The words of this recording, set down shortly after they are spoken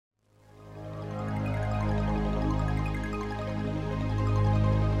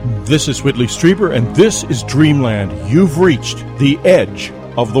This is Whitley Strieber, and this is Dreamland. You've reached the edge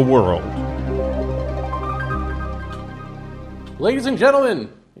of the world. Ladies and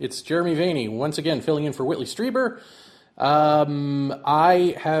gentlemen, it's Jeremy Vaeni, once again filling in for Whitley Strieber.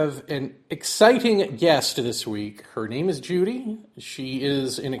 I have an exciting guest this week. Her name is Judy. She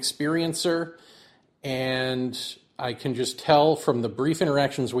is an experiencer, and I can just tell from the brief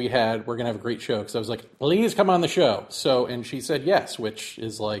interactions we had, we're going to have a great show, because I was like, please come on the show. And she said yes, which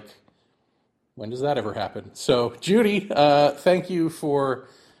is like, when does that ever happen? So, Judy, thank you for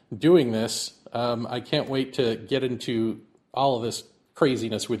doing this. I can't wait to get into all of this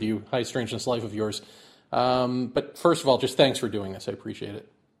craziness with you, high strangeness life of yours. But first of all, just thanks for doing this. I appreciate it.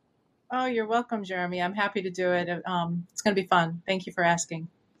 Oh, you're welcome, Jeremy. I'm happy to do it. It's going to be fun. Thank you for asking.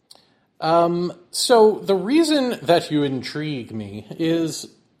 So the reason that you intrigue me is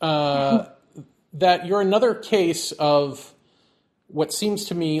that you're another case of what seems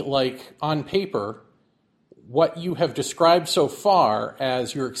to me like, on paper, what you have described so far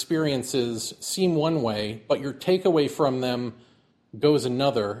as your experiences seem one way, but your takeaway from them goes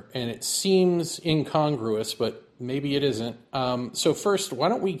another, and it seems incongruous, but maybe it isn't. So first, why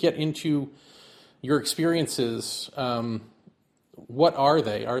don't we get into your experiences? What are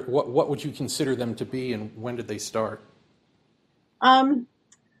they? What would you consider them to be, and when did they start?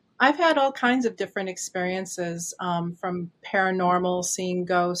 I've had all kinds of different experiences, from paranormal, seeing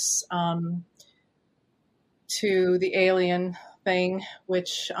ghosts, to the alien thing,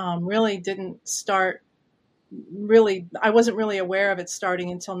 which really didn't start. I wasn't really aware of it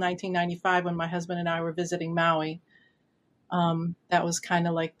starting until 1995 when my husband and I were visiting Maui. That was kind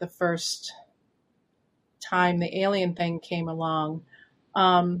of like the first time the alien thing came along.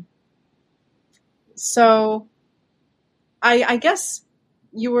 So I guess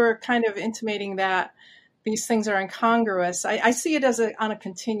you were kind of intimating that these things are incongruous. I see it as on a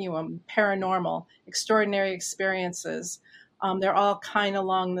continuum: paranormal, extraordinary experiences. They're all kind of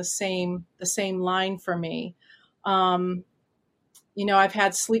along the same line for me. I've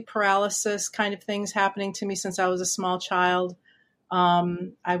had sleep paralysis kind of things happening to me since I was a small child.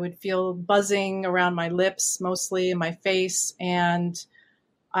 I would feel buzzing around my lips, mostly in my face. And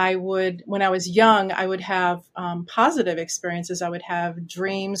when I was young, I would have positive experiences. I would have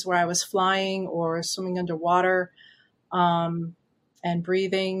dreams where I was flying or swimming underwater, and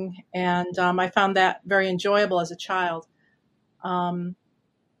breathing. And I found that very enjoyable as a child.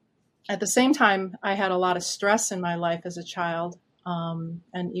 At the same time, I had a lot of stress in my life as a child, and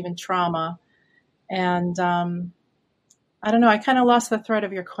even trauma. And I don't know, I kind of lost the thread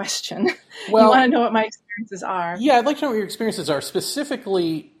of your question. Well, you want to know what my experiences are? Yeah, I'd like to know what your experiences are.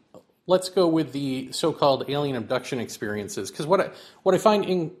 Specifically, let's go with the so-called alien abduction experiences. Because what I find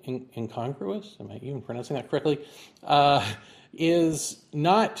incongruous, am I even pronouncing that correctly, is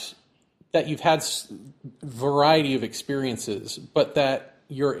not that you've had variety of experiences, but that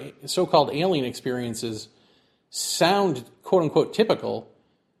your so-called alien experiences sound quote-unquote typical,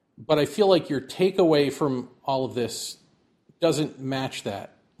 but I feel like your takeaway from all of this doesn't match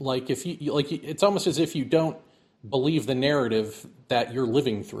that. Like it's almost as if you don't believe the narrative that you're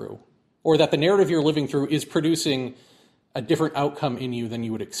living through, or that the narrative you're living through is producing a different outcome in you than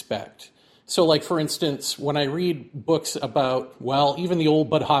you would expect. So, like, for instance, when I read books about, even the old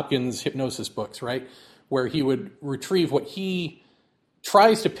Bud Hopkins hypnosis books, right, where he would retrieve what he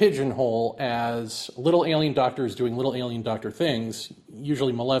tries to pigeonhole as little alien doctors doing little alien doctor things,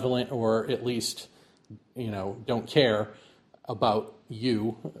 usually malevolent or at least, don't care about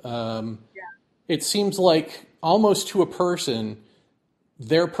you. It seems like almost to a person,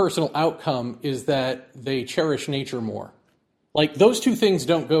 their personal outcome is that they cherish nature more. Like, those two things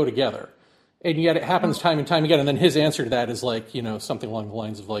don't go together. And yet it happens time and time again. And then his answer to that is like, something along the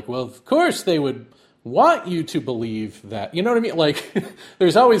lines of like, well, of course they would want you to believe that. You know what I mean? Like,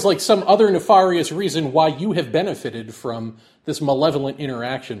 there's always like some other nefarious reason why you have benefited from this malevolent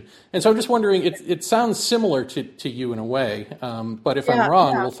interaction. And so I'm just wondering, it sounds similar to you in a way. But if I'm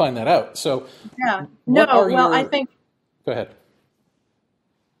wrong, we'll find that out. So I think... Go ahead.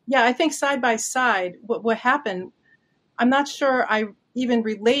 Yeah, I think side by side, what happened, I'm not sure I even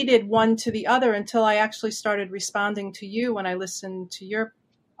related one to the other until I actually started responding to you when I listened to your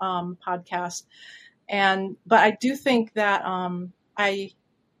podcast. But I do think that I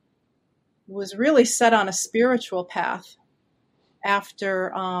was really set on a spiritual path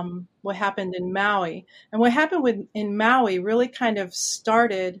after what happened in Maui. And what happened in Maui really kind of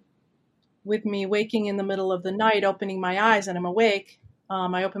started with me waking in the middle of the night, opening my eyes, and I'm awake.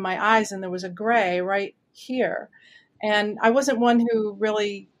 I opened my eyes and there was a gray right here. And I wasn't one who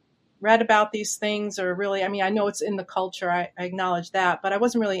really read about these things or really, I mean, I know it's in the culture. I acknowledge that, but I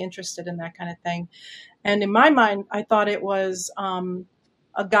wasn't really interested in that kind of thing. And in my mind, I thought it was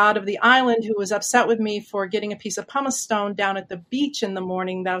a god of the island who was upset with me for getting a piece of pumice stone down at the beach in the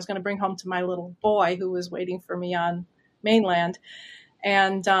morning that I was going to bring home to my little boy who was waiting for me on mainland.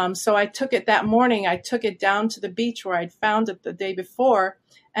 And so I took it that morning. I took it down to the beach where I'd found it the day before.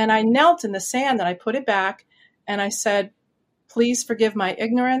 And I knelt in the sand and I put it back. And I said, please forgive my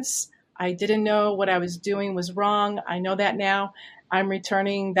ignorance. I didn't know what I was doing was wrong. I know that now. I'm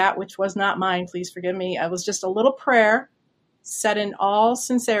returning that which was not mine. Please forgive me. It was just a little prayer said in all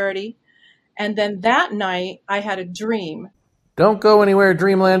sincerity. And then that night I had a dream. Don't go anywhere,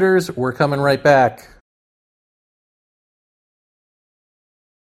 Dreamlanders. We're coming right back.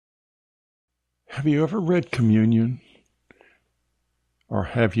 Have you ever read Communion? Or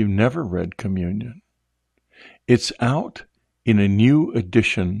have you never read Communion? It's out in a new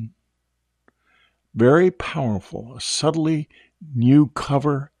edition. Very powerful, a subtly new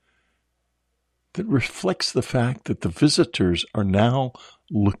cover that reflects the fact that the visitors are now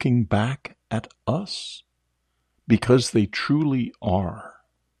looking back at us because they truly are.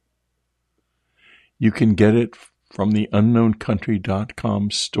 You can get it from the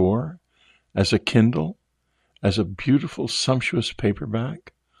unknowncountry.com store as a Kindle, as a beautiful, sumptuous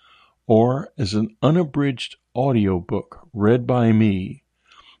paperback, or as an unabridged audiobook read by me.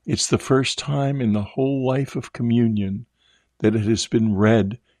 It's the first time in the whole life of Communion that it has been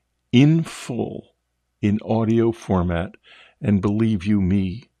read in full in audio format, and believe you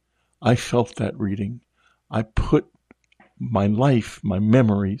me, I felt that reading. I put my life, my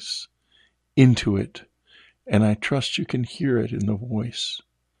memories into it, and I trust you can hear it in the voice.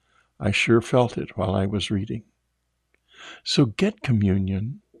 I sure felt it while I was reading. So get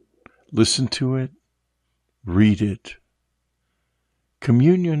Communion, listen to it, read it.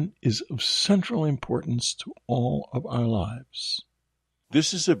 Communion is of central importance to all of our lives.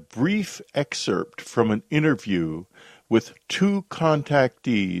 This is a brief excerpt from an interview with two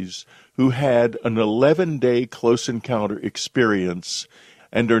contactees who had an 11-day close encounter experience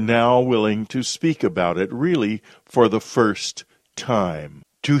and are now willing to speak about it, really for the first time.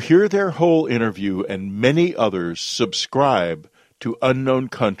 To hear their whole interview and many others, subscribe to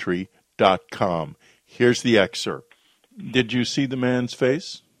unknowncountry.com. Here's the excerpt. Did you see the man's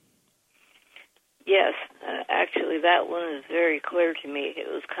face? Yes, actually that one is very clear to me. It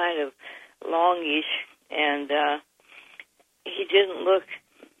was kind of longish, and he didn't look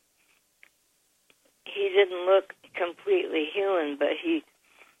completely human, but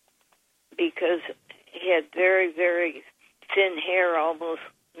because he had very, very thin hair, almost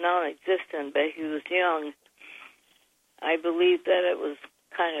non-existent, but he was young. I believe that it was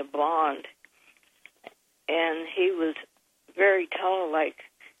kind of blonde, and he was very tall, like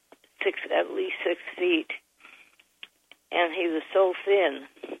at least 6 feet, and he was so thin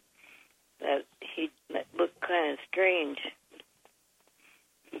that he looked kind of strange.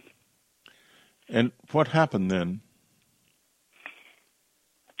 And what happened then?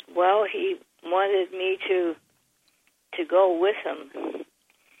 Well, he wanted me to go with him,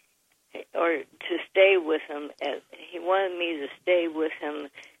 or to stay with him. He wanted me to stay with him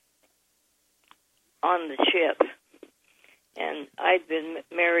on the ship. And I'd been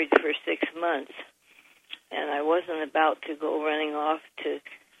married for 6 months, and I wasn't about to go running off to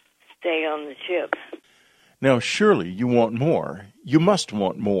stay on the ship. Now, surely you want more. You must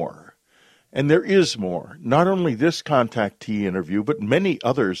want more. And there is more. Not only this contactee interview, but many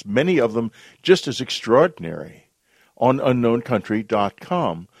others, many of them just as extraordinary, on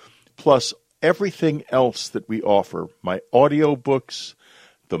unknowncountry.com, plus everything else that we offer, my audiobooks,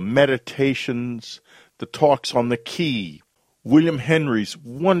 the meditations, the talks on the key, William Henry's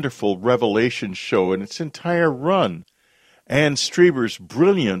wonderful Revelation show and its entire run, Anne Strieber's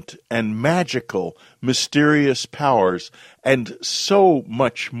brilliant and magical mysterious powers, and so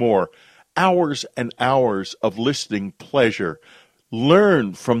much more. Hours and hours of listening pleasure.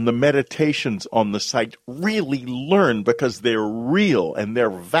 Learn from the meditations on the site. Really learn, because they're real and they're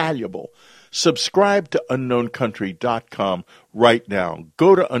valuable. Subscribe to unknowncountry.com right now.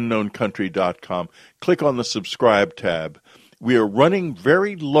 Go to unknowncountry.com. Click on the subscribe tab. We are running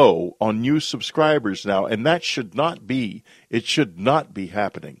very low on new subscribers now, and that should not be. It should not be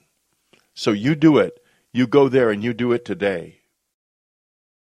happening. So you do it. You go there and you do it today.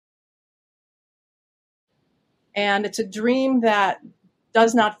 And it's a dream that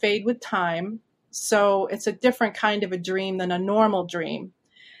does not fade with time. So it's a different kind of a dream than a normal dream.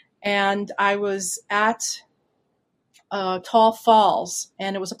 And I was at Tall Falls,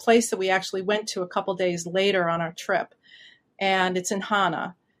 and it was a place that we actually went to a couple days later on our trip. And it's in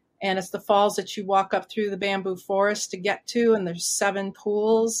Hana. And it's the falls that you walk up through the bamboo forest to get to, and there's 7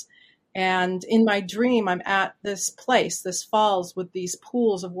 pools. And in my dream, I'm at this place, this falls with these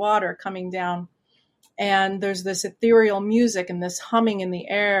pools of water coming down. And there's this ethereal music and this humming in the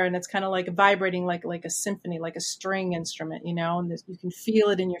air, and it's kind of like vibrating like a symphony, like a string instrument, you know, and you can feel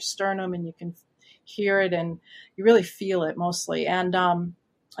it in your sternum, and you can hear it, and you really feel it mostly. And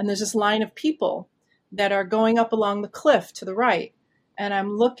there's this line of people that are going up along the cliff to the right. And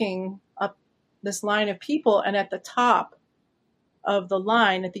I'm looking up this line of people, and at the top of the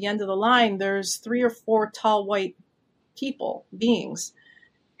line, at the end of the line, there's 3 or 4 tall white beings.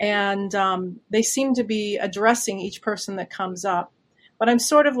 And they seem to be addressing each person that comes up. But I'm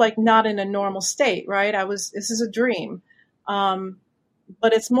sort of like not in a normal state, right? This is a dream.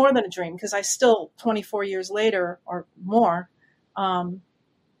 But it's more than a dream, because I still, 24 years later or more,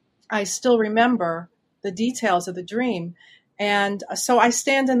 I still remember the details of the dream. And so I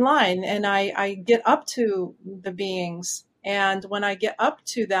stand in line, and I get up to the beings. And when I get up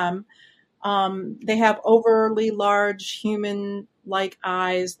to them, they have overly large human-like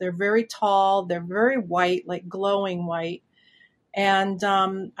eyes. They're very tall. They're very white, like glowing white. And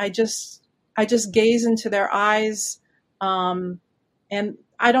I just gaze into their eyes. And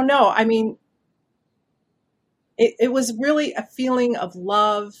I don't know. I mean, it was really a feeling of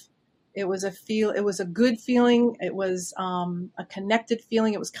love. It was a good feeling. It was a connected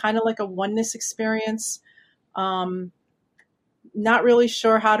feeling. It was kind of like a oneness experience. Not really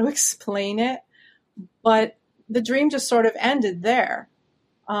sure how to explain it, but the dream just sort of ended there.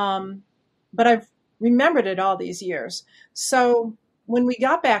 But I've remembered it all these years. So when we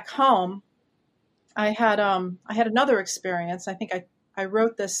got back home, I had another experience. I think I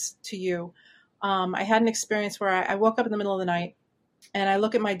wrote this to you. I had an experience where I woke up in the middle of the night, and I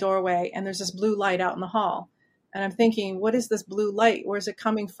look at my doorway, and there's this blue light out in the hall. And I'm thinking, what is this blue light? Where's it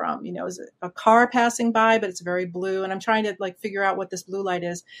coming from? You know, is it a car passing by, but it's very blue? And I'm trying to like figure out what this blue light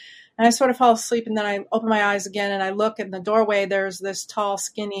is. And I sort of fall asleep, and then I open my eyes again, and I look in the doorway. There's this tall,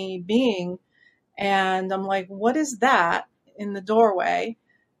 skinny being. And I'm like, what is that in the doorway?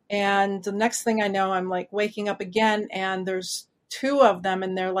 And the next thing I know, I'm like waking up again, and there's 2 of them,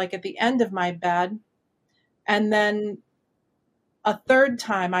 and they're like at the end of my bed. And then a third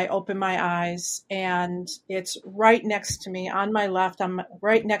time I open my eyes, and it's right next to me on my left. I'm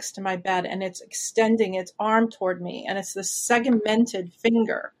right next to my bed, and it's extending its arm toward me, and it's this segmented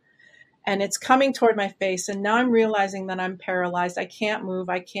finger, and it's coming toward my face. And now I'm realizing that I'm paralyzed. I can't move.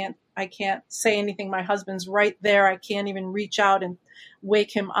 I can't say anything. My husband's right there. I can't even reach out and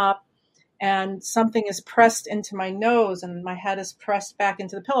wake him up. And something is pressed into my nose, and my head is pressed back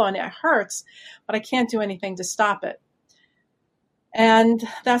into the pillow, and it hurts, but I can't do anything to stop it. And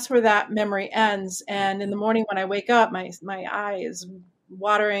that's where that memory ends. And in the morning when I wake up, my eye is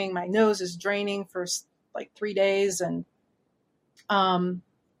watering, my nose is draining for like 3 days. And I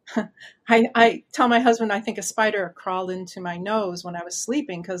tell my husband, I think a spider crawled into my nose when I was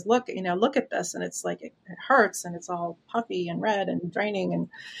sleeping, because look at this. And it's like, it hurts, and it's all puffy and red and draining. And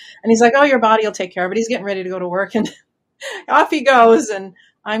he's like, oh, your body will take care of it. He's getting ready to go to work, and off he goes. And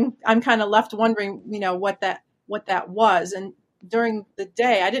I'm kind of left wondering, what that was. And during the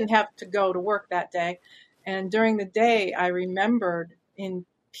day, I didn't have to go to work that day. And during the day, I remembered in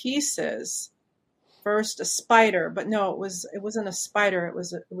pieces, first a spider, but no, it wasn't a spider. It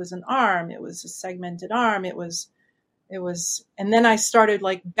was an arm. It was a segmented arm. It was, and then I started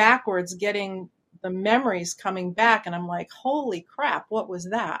like backwards getting the memories coming back, and I'm like, holy crap, what was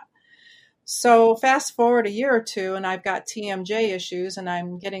that? So fast forward a year or two, and I've got TMJ issues, and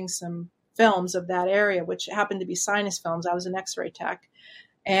I'm getting some films of that area, which happened to be sinus films. I was an X-ray tech.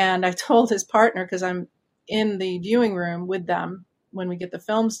 And I told his partner, because I'm in the viewing room with them when we get the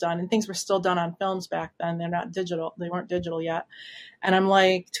films done, and things were still done on films back then. They're not digital. They weren't digital yet. And I'm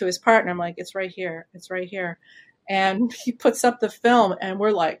like, to his partner, I'm like, it's right here. It's right here. And he puts up the film, and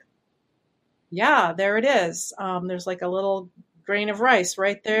we're like, yeah, there it is. There's like a little grain of rice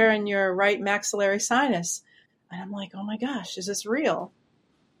right there in your right maxillary sinus. And I'm like, oh my gosh, is this real?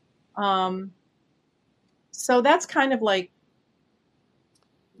 So that's kind of like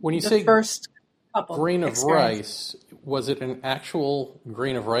when you the say first couple grain of experience. rice, was it an actual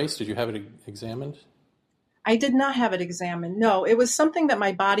grain of rice? Did you have it examined? I did not have it examined. No, it was something that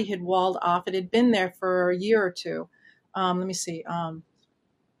my body had walled off. It had been there for a year or two. Let me see.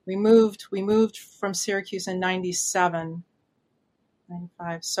 We moved from Syracuse in 97,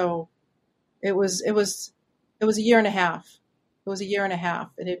 95. So it was a year and a half. It was a year and a half.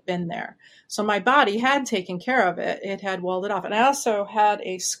 It had been there. So my body had taken care of it. It had walled it off. And I also had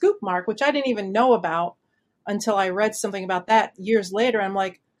a scoop mark, which I didn't even know about until I read something about that years later. I'm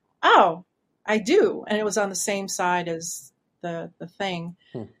like, oh, I do. And it was on the same side as the thing.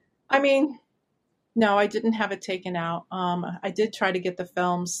 I mean, no, I didn't have it taken out. I did try to get the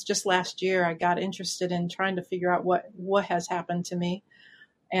films. Just last year, I got interested in trying to figure out what has happened to me.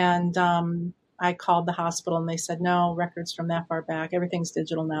 And I called the hospital and they said, no, records from that far back. Everything's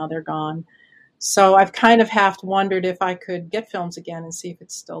digital now. They're gone. So I've kind of half wondered if I could get films again and see if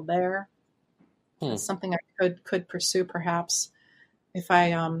it's still there. It's something I could pursue perhaps if I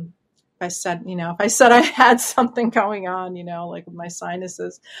said, if I said I had something going on, like with my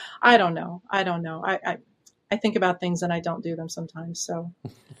sinuses. I don't know. I think about things and I don't do them sometimes. So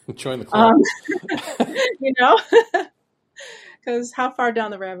join the club. Because how far down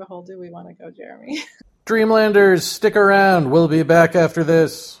the rabbit hole do we want to go, Jeremy? Dreamlanders, stick around. We'll be back after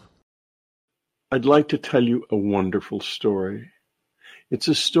this. I'd like to tell you a wonderful story. It's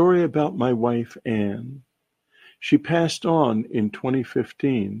a story about my wife, Anne. She passed on in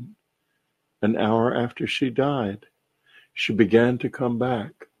 2015. An hour after she died, she began to come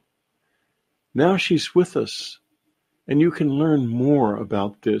back. Now she's with us, and you can learn more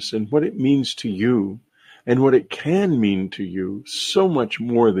about this and what it means to you and what it can mean to you, so much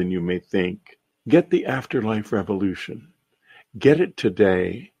more than you may think. Get the Afterlife Revolution. Get it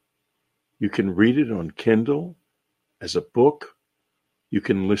today. You can read it on Kindle as a book. You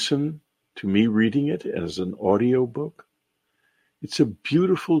can listen to me reading it as an audiobook. It's a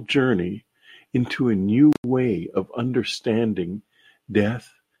beautiful journey into a new way of understanding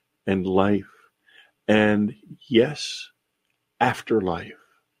death and life, and yes, afterlife.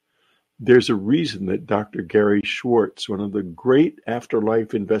 There's a reason that Dr. Gary Schwartz, one of the great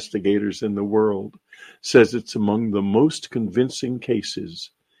afterlife investigators in the world, says it's among the most convincing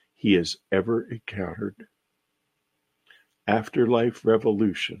cases he has ever encountered. Afterlife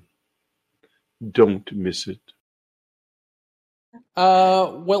Revolution. Don't miss it.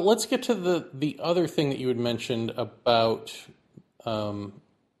 Well, let's get to the other thing that you had mentioned about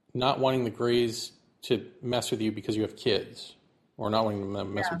not wanting the Greys to mess with you because you have kids, or not wanting them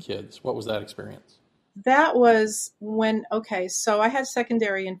to mess with kids. What was that experience? That was so I had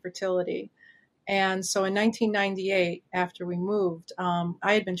secondary infertility. And so in 1998, after we moved,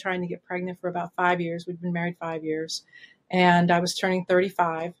 I had been trying to get pregnant for about 5 years. We'd been married 5 years. And I was turning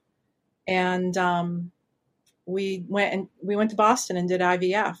 35. And we went to Boston and did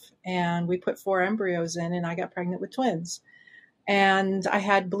IVF. And we put 4 embryos in, and I got pregnant with twins. And I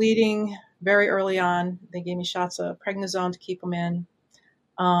had bleeding very early on. They gave me shots of prednisone to keep them in.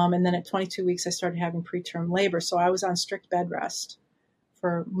 And then at 22 weeks, I started having preterm labor. So I was on strict bed rest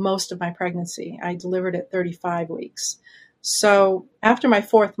for most of my pregnancy. I delivered at 35 weeks. So after my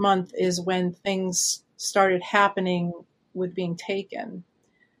 4th month is when things started happening with being taken.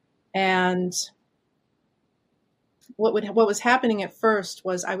 And what was happening at first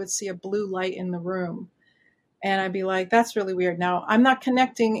was I would see a blue light in the room. And I'd be like, that's really weird. Now, I'm not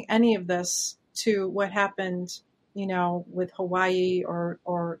connecting any of this to what happened, with Hawaii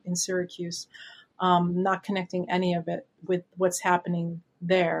or in Syracuse. Not connecting any of it with what's happening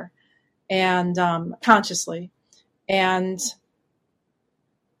there, and consciously. And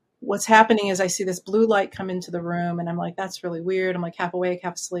what's happening is I see this blue light come into the room, and I'm like, that's really weird. I'm like half awake,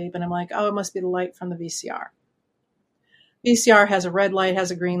 half asleep, and I'm like, oh, it must be the light from the VCR. VCR has a red light, has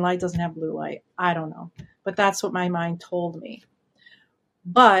a green light, doesn't have blue light. I don't know. But that's what my mind told me.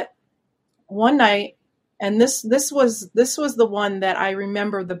 But one night, and this was the one that I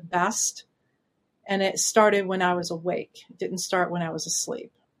remember the best, and it started when I was awake. It didn't start when I was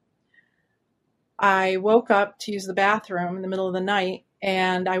asleep. I woke up to use the bathroom in the middle of the night,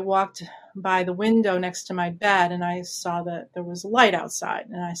 and I walked by the window next to my bed, and I saw that there was light outside.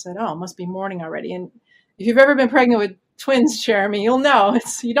 And I said, oh, it must be morning already. And if you've ever been pregnant with twins, Jeremy, you'll know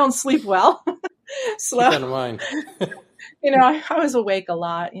you don't sleep well. So, keep that in mind. I was awake a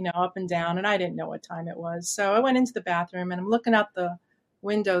lot, up and down, and I didn't know what time it was. So I went into the bathroom, and I'm looking out the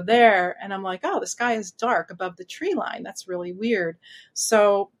window there, and I'm like, oh, the sky is dark above the tree line. That's really weird.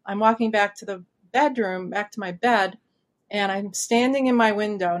 So I'm walking back to the bedroom, back to my bed, and I'm standing in my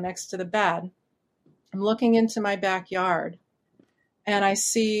window next to the bed. I'm looking into my backyard, and I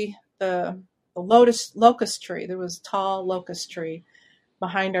see the locust tree. There was a tall locust tree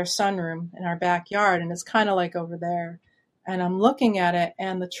behind our sunroom in our backyard, and it's kind of like over there. And I'm looking at it,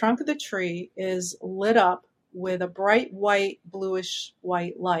 and the trunk of the tree is lit up with a bright white, bluish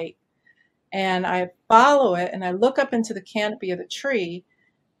white light. And I follow it, and I look up into the canopy of the tree,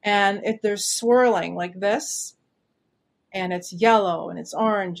 and there's swirling like this, and it's yellow, and it's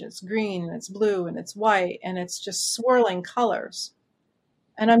orange, it's green, and it's blue, and it's white, and it's just swirling colors.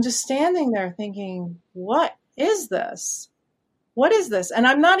 And I'm just standing there thinking, what is this? what is this? And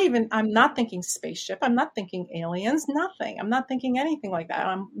I'm not thinking spaceship. I'm not thinking aliens, nothing. I'm not thinking anything like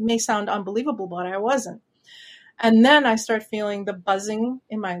that. May sound unbelievable, but I wasn't. And then I start feeling the buzzing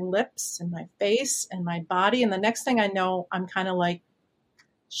in my lips and my face and my body. And the next thing I know, I'm kind of like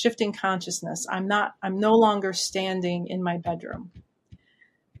shifting consciousness. I'm no longer standing in my bedroom.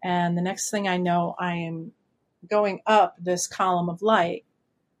 And the next thing I know, I am going up this column of light.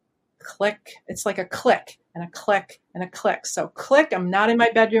 Click. It's like a click and a click and a click. So click, I'm not in my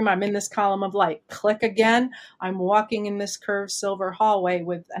bedroom. I'm in this column of light. Click again. I'm walking in this curved silver hallway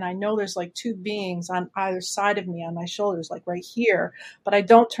and I know there's like two beings on either side of me on my shoulders, like right here, but I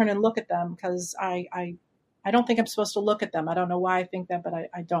don't turn and look at them because I don't think I'm supposed to look at them. I don't know why I think that, but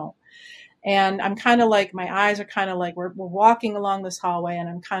I don't. And I'm kind of like, my eyes are kind of like, we're walking along this hallway and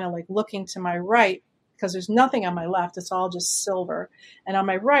I'm kind of like looking to my right because there's nothing on my left. It's all just silver. And on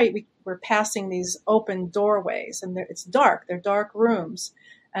my right, we're passing these open doorways and it's dark. They're dark rooms.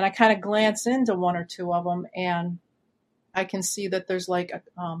 And I kind of glance into one or two of them and I can see that there's like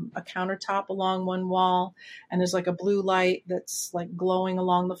a countertop along one wall and there's like a blue light that's like glowing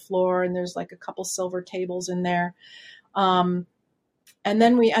along the floor. And there's like a couple silver tables in there. And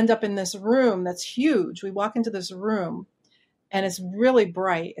then we end up in this room that's huge. We walk into this room and it's really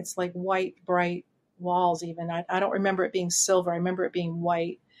bright. It's like white, bright walls even. I don't remember it being silver. I remember it being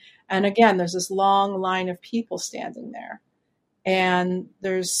white. And again, there's this long line of people standing there. And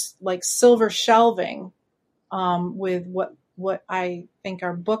there's like silver shelving with what I think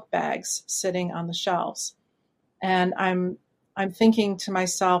are book bags sitting on the shelves. And I'm thinking to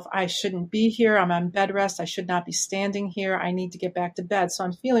myself, I shouldn't be here. I'm on bed rest. I should not be standing here. I need to get back to bed. So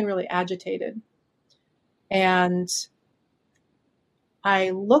I'm feeling really agitated. And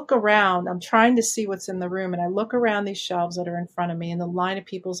I look around. I'm trying to see what's in the room. And I look around these shelves that are in front of me and the line of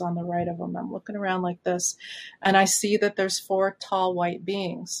people's on the right of them. I'm looking around like this. And I see that there's 4 tall white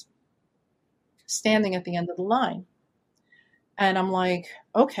beings standing at the end of the line. And I'm like,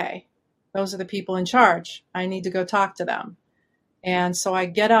 okay, those are the people in charge. I need to go talk to them. And so I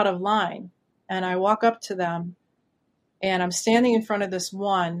get out of line and I walk up to them and I'm standing in front of this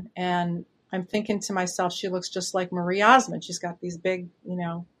one and I'm thinking to myself, she looks just like Marie Osmond. She's got these big,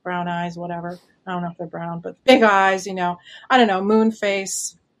 brown eyes, whatever. I don't know if they're brown, but big eyes, I don't know, moon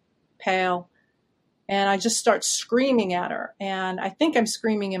face, pale. And I just start screaming at her. And I think I'm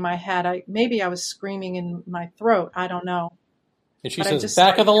screaming in my head. Maybe I was screaming in my throat. I don't know. And she says,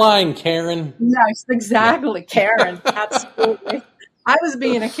 back of the line, Karen. Yes, exactly. Karen. Absolutely. I was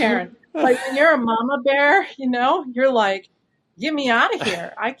being a Karen. Like when you're a mama bear, you're like, get me out of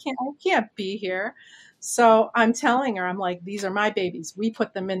here. I can't be here. So I'm telling her, I'm like, these are my babies. We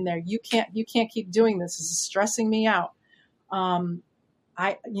put them in there. You can't keep doing this. This is stressing me out. You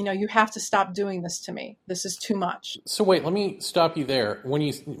have to stop doing this to me. This is too much. So wait, let me stop you there. When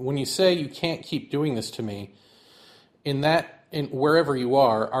you say you can't keep doing this to me, in wherever you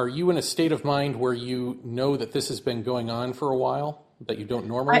are you in a state of mind where you know that this has been going on for a while, that you don't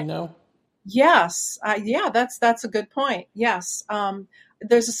normally know? Yes. Yeah, that's a good point. Yes.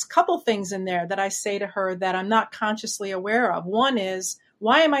 There's a couple things in there that I say to her that I'm not consciously aware of. One is,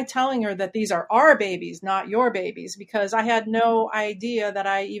 why am I telling her that these are our babies, not your babies? Because I had no idea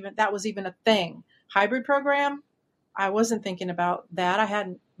that was even a thing. Hybrid program, I wasn't thinking about that. I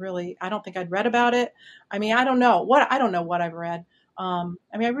don't think I'd read about it. I mean, I don't know what I've read. I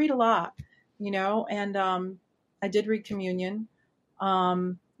read a lot, and I did read Communion.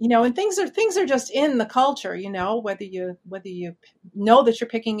 And things are just in the culture, whether you know that you're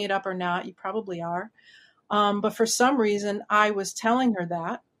picking it up or not, you probably are. But for some reason, I was telling her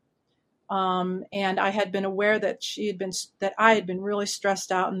that, and I had been aware that I had been really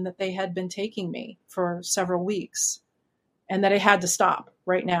stressed out, and that they had been taking me for several weeks, and that it had to stop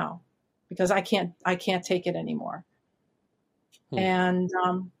right now because I can't take it anymore. And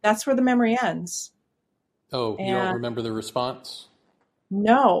that's where the memory ends. Oh, you don't remember the response?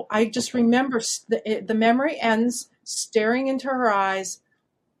 No, I just remember the memory ends staring into her eyes,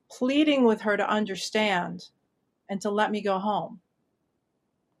 pleading with her to understand and to let me go home.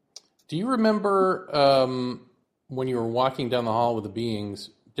 Do you remember when you were walking down the hall with the beings,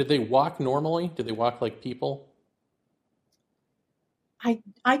 did they walk normally? Did they walk like people?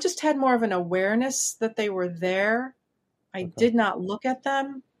 I just had more of an awareness that they were there. I did not look at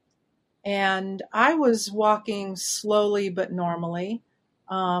them. And I was walking slowly but normally.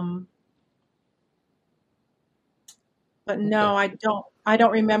 But no, I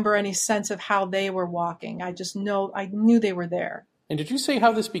don't remember any sense of how they were walking. I knew they were there. And did you say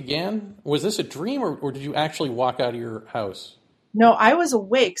how this began? Was this a dream or did you actually walk out of your house? No, I was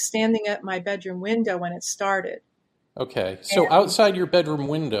awake standing at my bedroom window when it started. Okay. So And outside your bedroom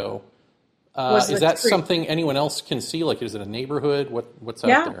window, was is the that tree. something anyone else can see? Like, is it a neighborhood? What's out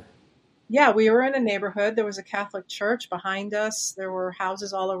Yeah. there? Yeah, we were in a neighborhood. There was a Catholic church behind us. There were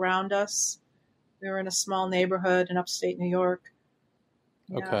houses all around us. We were in a small neighborhood in upstate New York.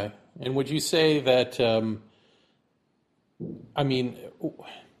 Yeah. Okay. And would you say that, I mean,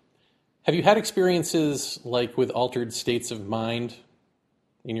 have you had experiences like with altered states of mind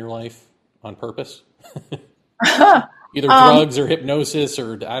in your life on purpose? Either um, drugs or hypnosis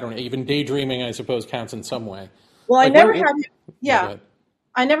or, I don't know, even daydreaming, I suppose, counts in some way. well, I Like, never had, yeah, go yeah, ahead.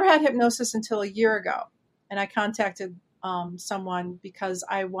 I never had hypnosis until a year ago. And I contacted someone because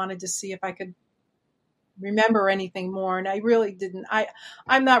I wanted to see if I could remember anything more. And I really didn't.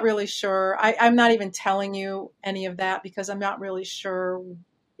 I'm not really sure. I'm not even telling you any of that because I'm not really sure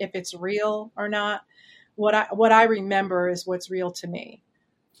if it's real or not. What I remember is what's real to me.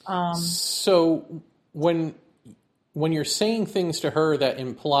 Um, So when you're saying things to her that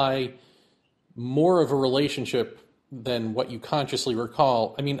imply more of a relationship than what you consciously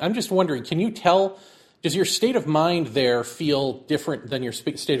recall, I mean, I'm just wondering, can you tell, does your state of mind there feel different than your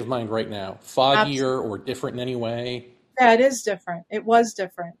state of mind right now? Foggier or different in any way? Yeah, it is different. It was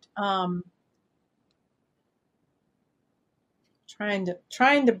different. Trying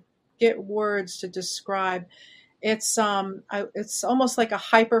to get words to describe. It's almost like a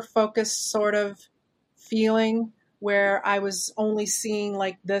hyper focused sort of feeling where I was only seeing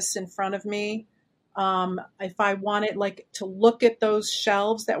like this in front of me. If I wanted like to look at those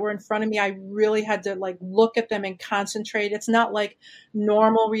shelves that were in front of me, I really had to like look at them and concentrate. It's not like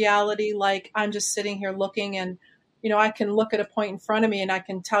normal reality. Like I'm just sitting here looking and, I can look at a point in front of me and I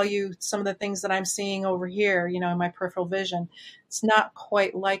can tell you some of the things that I'm seeing over here, in my peripheral vision. It's not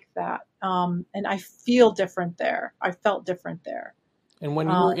quite like that. And I feel different there. I felt different there. And when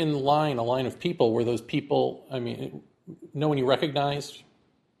you Um, were in line, a line of people, were those people, I mean, no one you recognized?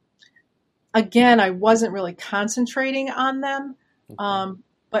 Again, I wasn't really concentrating on them. Okay.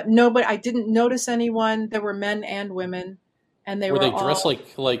 But nobody, I didn't notice anyone. There were men and women, and they Were were they dressed all,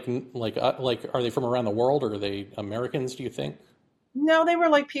 like are they from around the world or are they Americans, do you think? no, they were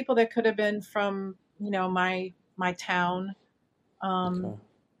like people that could have been from, my town. Um, Okay.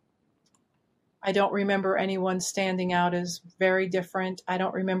 I don't remember anyone standing out as very different. I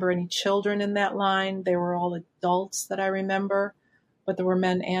don't remember any children in that line. They were all adults that I remember, but there were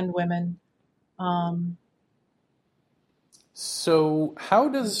men and women. Um, So how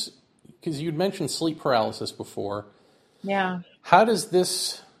does, because you'd mentioned sleep paralysis before, yeah. how does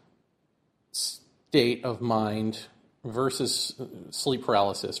this state of mind versus sleep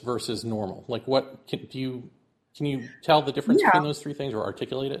paralysis versus normal, like what can you tell the difference Yeah, between those three things or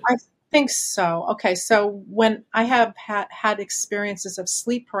articulate it? I think so. Okay, so when I have had experiences of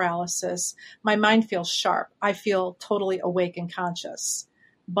sleep paralysis, my mind feels sharp. I feel totally awake and conscious,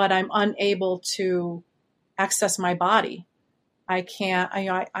 but I'm unable to access my body. I can't.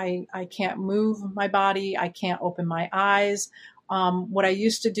 I can't move my body. I can't open my eyes. What I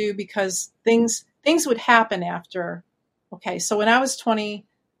used to do because things would happen after. Okay, so when I was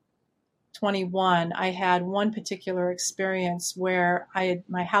 21, I had one particular experience where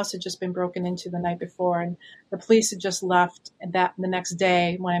my house had just been broken into the night before, and the police had just left that the next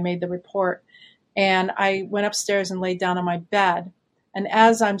day when I made the report. And I went upstairs and laid down on my bed. And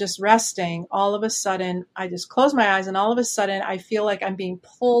as I'm just resting, all of a sudden, I just close my eyes, and all of a sudden, I feel like I'm being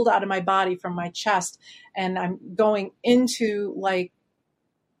pulled out of my body from my chest, and I'm going into like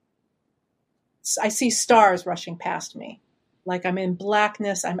I see stars rushing past me. Like I'm in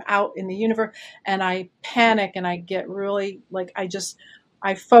blackness, I'm out in the universe, and I panic and I get really like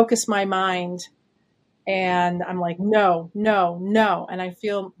I focus my mind and I'm like, no, no, no. And I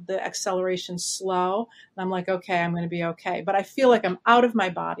feel the acceleration slow. And I'm like, okay, I'm going to be okay. But I feel like I'm out of my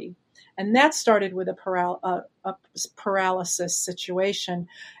body. And that started with a paralysis situation.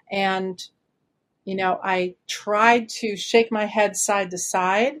 And, I tried to shake my head side to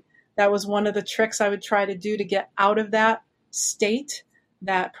side. That was one of the tricks I would try to do to get out of that state,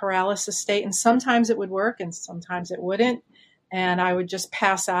 that paralysis state. And sometimes it would work and sometimes it wouldn't. And I would just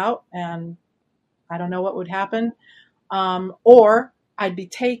pass out and I don't know what would happen. Or I'd be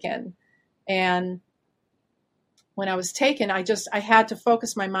taken. And when I was taken, I had to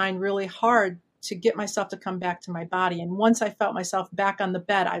focus my mind really hard to get myself to come back to my body. And once I felt myself back on the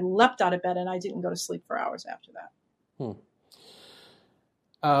bed, I leapt out of bed and I didn't go to sleep for hours after that. Hmm.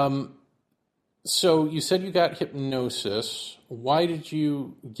 Um, so you said you got hypnosis. Why did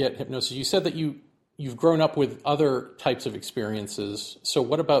you get hypnosis? You said that you've grown up with other types of experiences. So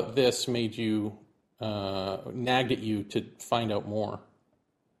what about this made you nagged at you to find out more?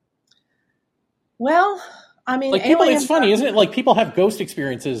 Well, I mean, Like people, it's aliens. funny, isn't it? Like people have ghost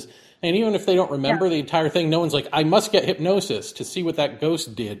experiences, and even if they don't remember the entire thing, no one's like, I must get hypnosis to see what that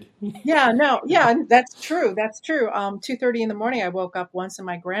ghost did. Yeah, no, yeah, that's true. That's true. 2:30 in the morning, I woke up once, and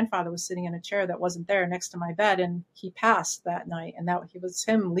my grandfather was sitting in a chair that wasn't there next to my bed, and he passed that night, and that he was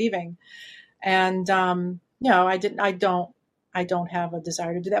him leaving. And I don't have a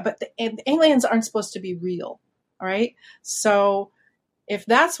desire to do that. But the aliens aren't supposed to be real, all right? So if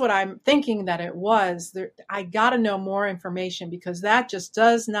that's what I'm thinking that it was, I got to know more information, because that just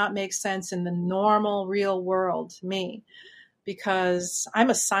does not make sense in the normal real world to me. Because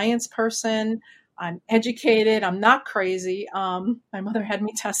I'm a science person, I'm educated, I'm not crazy. My mother had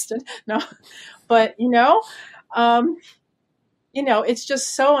me tested, no, but it's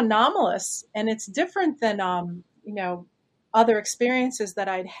just so anomalous, and it's different than other experiences that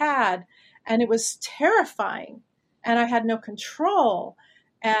I'd had, and it was terrifying, and I had no control,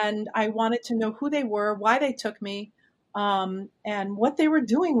 and I wanted to know who they were, why they took me, and what they were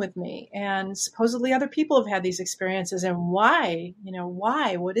doing with me. And supposedly other people have had these experiences, and why?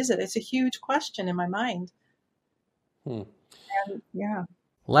 What is it? It's a huge question in my mind. And, yeah.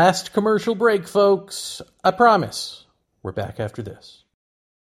 Last commercial break, folks. I promise. We're back after this.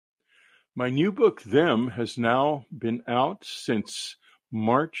 My new book, Them, has now been out since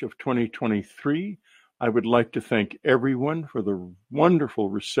March of 2023. I would like to thank everyone for the wonderful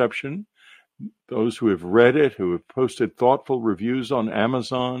reception, those who have read it, who have posted thoughtful reviews on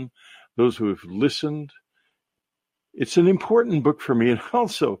Amazon, those who have listened. It's an important book for me, and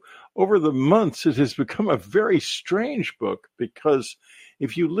also, over the months, it has become a very strange book, because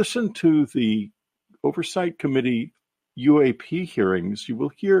if you listen to the Oversight Committee UAP hearings, you will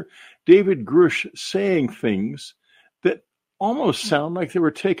hear David Grush saying things that almost sound like they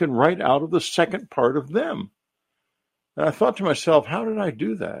were taken right out of the second part of Them. And I thought to myself, how did I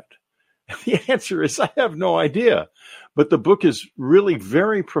do that? And the answer is, I have no idea. But the book is really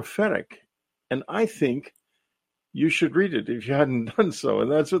very prophetic, and I think you should read it if you hadn't done so.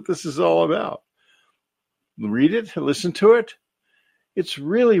 And that's what this is all about. Read it, listen to it. It's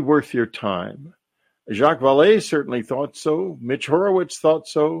really worth your time. Jacques Vallée certainly thought so. Mitch Horowitz thought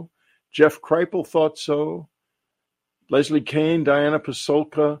so. Jeff Kripal thought so. Leslie Kean, Diana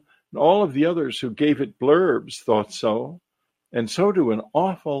Pasulka, and all of the others who gave it blurbs thought so. And so do an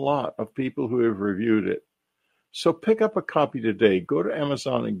awful lot of people who have reviewed it. So pick up a copy today. Go to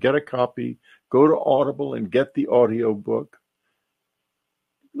Amazon and get a copy. Go to Audible and get the audiobook.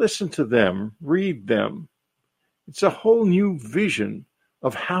 Listen to them. Read them. It's a whole new vision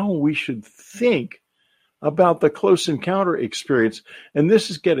of how we should think about the close encounter experience. And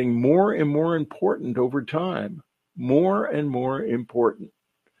this is getting more and more important over time. More and more important.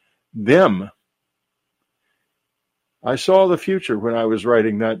 Them. I saw the future when I was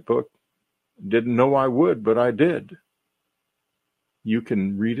writing that book. Didn't know I would, but I did. You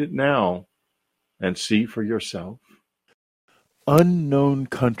can read it now and see for yourself.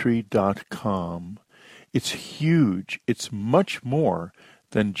 UnknownCountry.com. It's huge. It's much more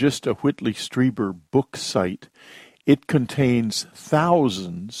than just a Whitley Strieber book site. It contains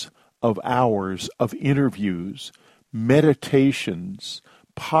thousands of hours of interviews, meditations,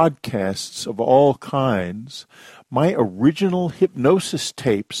 podcasts of all kinds. My original hypnosis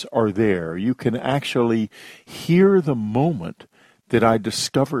tapes are there. You can actually hear the moment that I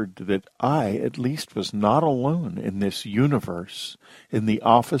discovered that I, at least, was not alone in this universe in the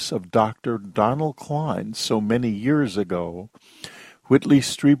office of Dr. Donald Klein so many years ago. Whitley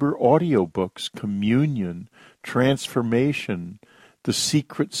Strieber audiobooks, Communion, Transformation, The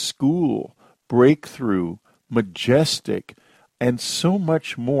Secret School, Breakthrough, Majestic, and so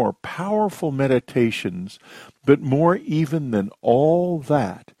much more, powerful meditations. But more even than all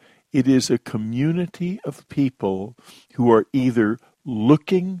that, it is a community of people who are either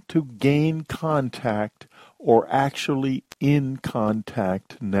looking to gain contact or actually in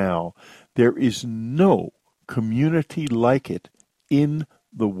contact now. There is no community like it in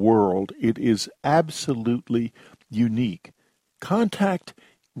the world. It is absolutely unique. Contact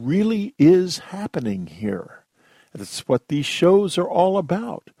really is happening here. That's what these shows are all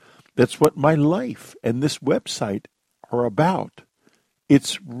about. That's what my life and this website are about.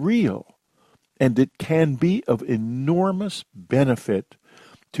 It's real, and it can be of enormous benefit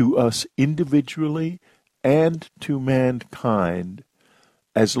to us individually and to mankind,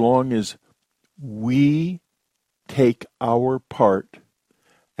 as long as we take our part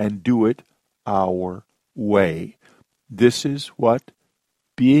and do it our way. This is what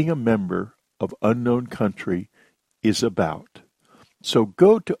being a member of Unknown Country is about. So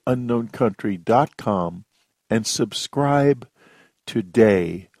go to UnknownCountry.com and subscribe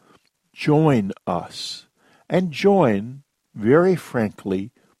today. Join us and join, very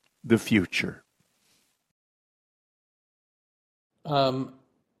frankly, the future.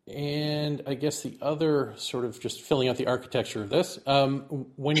 And I guess the other sort of just filling out the architecture of this,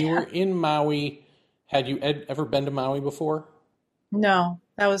 when you were in Maui, had you ever been to Maui before? No,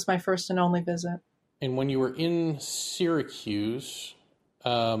 that was my first and only visit. And when you were in Syracuse,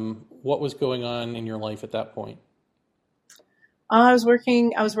 what was going on in your life at that point? I was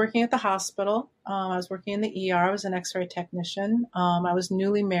working at the hospital. I was working in the ER. I was an X-ray technician. I was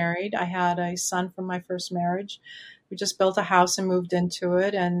newly married. I had a son from my first marriage. We just built a house and moved into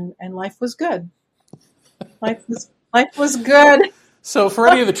it, and life was good. Life was good. So for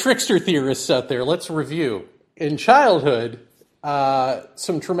any of the trickster theorists out there, let's review. In childhood,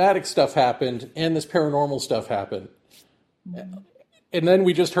 some traumatic stuff happened, and this paranormal stuff happened. And then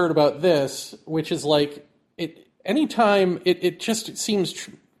we just heard about this, which is like, anytime, it just seems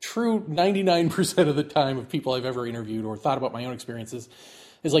true 99% of the time of people I've ever interviewed or thought about my own experiences,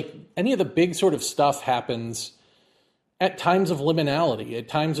 is like any of the big sort of stuff happens at times of liminality, at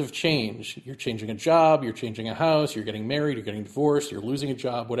times of change. You're changing a job, you're changing a house, you're getting married, you're getting divorced, you're losing a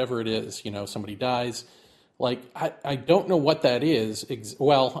job, whatever it is, somebody dies. Like, I don't know what that is.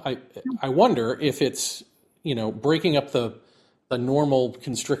 Well, I wonder if it's, breaking up the normal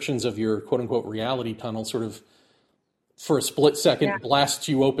constrictions of your quote unquote reality tunnel, sort of for a split second blasts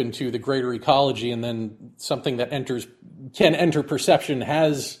you open to the greater ecology, and then something that can enter perception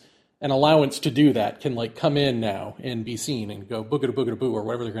has an allowance to do that, can like come in now and be seen and go boogada boogada boo or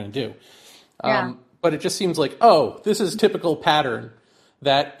whatever they're going to do. But it just seems like, this is typical pattern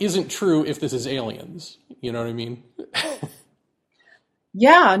that isn't true if this is aliens. You know what I mean?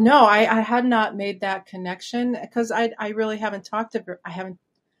 Yeah, no, I had not made that connection because I really haven't talked to I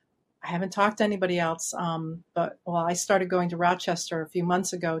haven't talked to anybody else. But I started going to Rochester a few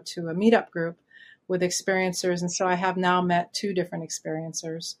months ago to a meetup group with experiencers, and so I have now met 2 different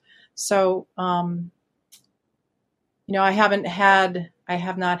experiencers. So, I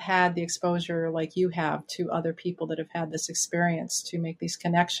have not had the exposure like you have to other people that have had this experience to make these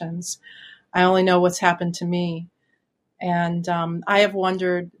connections. I only know what's happened to me. And I have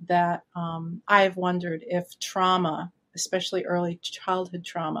wondered if trauma, especially early childhood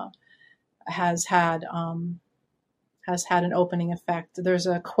trauma, has had an opening effect. There's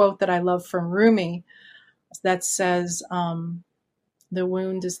a quote that I love from Rumi that says, "The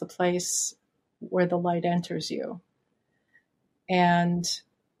wound is the place where the light enters you." And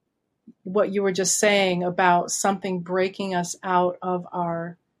what you were just saying about something breaking us out of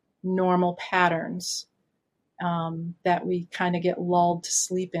our normal patterns, that we kind of get lulled to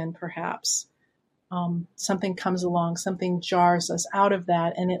sleep in, perhaps. Something comes along, something jars us out of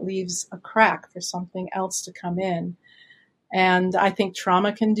that, and it leaves a crack for something else to come in. And I think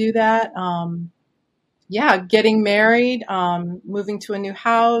trauma can do that. Getting married, moving to a new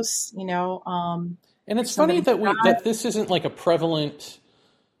house, and it's funny that this isn't like a prevalent,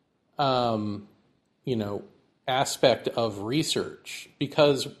 aspect of research,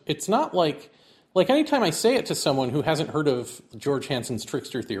 because it's not like anytime I say it to someone who hasn't heard of George Hansen's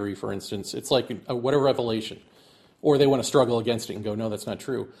trickster theory, for instance, it's like what a revelation, or they want to struggle against it and go, no, that's not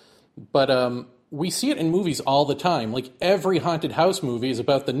true. But we see it in movies all the time. Like every haunted house movie is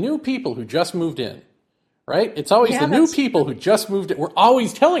about the new people who just moved in, right? It's always the new people who just moved in. We're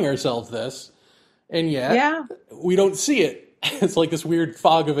always telling ourselves this, and yet we don't see it. It's like this weird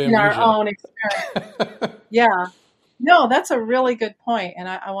fog of amnesia. In our own experience. Yeah. No, that's a really good point, and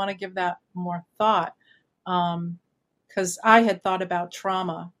I want to give that more thought, because I had thought about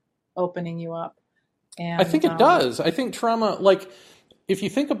trauma opening you up. And I think it does. I think trauma, like, if you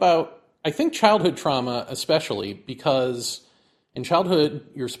think about, I think childhood trauma especially, because in childhood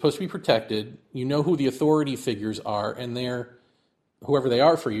you're supposed to be protected, you know who the authority figures are, and they're, whoever they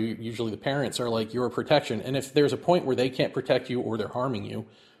are for you, usually the parents, are like your protection. And if there's a point where they can't protect you or they're harming you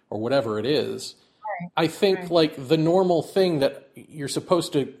or whatever it is, I think like the normal thing that you're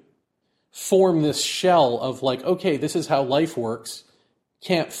supposed to form this shell of like, okay, this is how life works,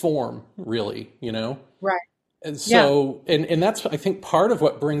 can't form really, Right. And so, and that's, I think, part of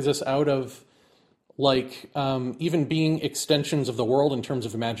what brings us out of like even being extensions of the world in terms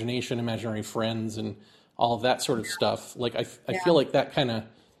of imagination, imaginary friends, and all of that sort of stuff. Like I feel like that kind of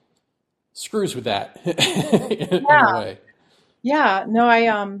screws with that in a way. Yeah.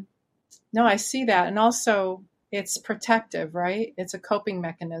 No, I see that. And also it's protective, right? It's a coping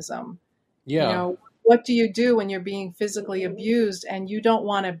mechanism. Yeah. What do you do when you're being physically abused and you don't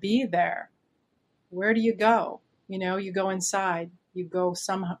want to be there? Where do you go? You go inside, you go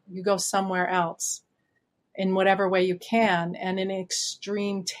somewhere else. in whatever way you can, and in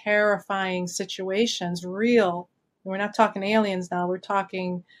extreme, terrifying situations, real. We're not talking aliens now. We're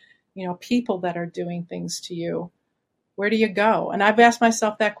talking, people that are doing things to you. Where do you go? And I've asked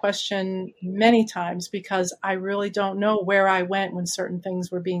myself that question many times because I really don't know where I went when certain things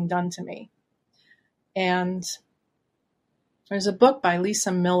were being done to me. And there's a book by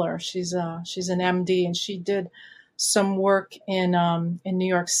Lisa Miller. She's an MD, and she did some work in New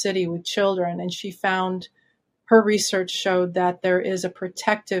York City with children, and she found her research showed that there is a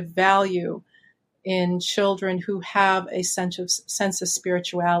protective value in children who have a sense of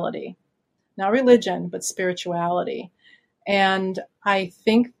spirituality, not religion, but spirituality. And I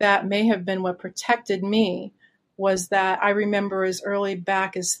think that may have been what protected me, was that I remember as early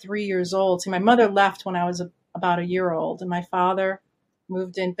back as 3 years old. See, my mother left when I was about a year old, and my father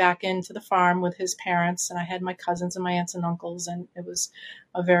moved back into the farm with his parents, and I had my cousins and my aunts and uncles, and it was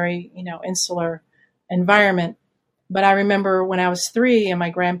a very, insular environment. But I remember when I was 3 and my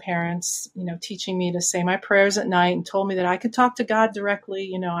grandparents, teaching me to say my prayers at night and told me that I could talk to God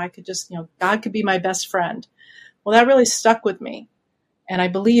directly. I could just, God could be my best friend. Well, that really stuck with me, and I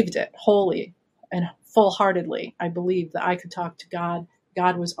believed it wholly and full-heartedly. I believed that I could talk to God.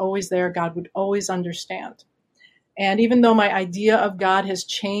 God was always there. God would always understand. And even though my idea of God has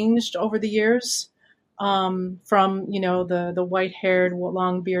changed over the years, from, the white-haired,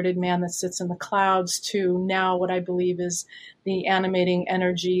 long-bearded man that sits in the clouds to now what I believe is the animating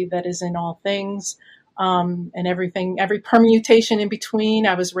energy that is in all things, and everything, every permutation in between.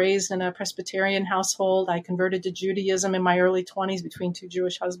 I was raised in a Presbyterian household. I converted to Judaism in my early 20s between 2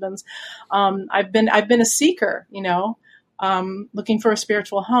 Jewish husbands. I've been a seeker, looking for a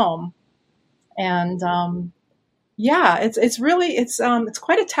spiritual home. And, it's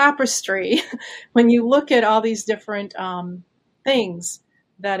quite a tapestry when you look at all these different things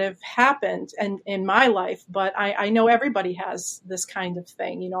that have happened in my life. But I know everybody has this kind of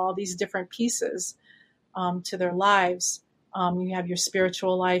thing, all these different pieces to their lives. You have your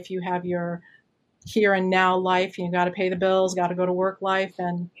spiritual life, you have your here and now life, you got to pay the bills, got to go to work life,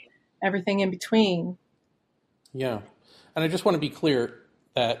 and everything in between. Yeah. And I just want to be clear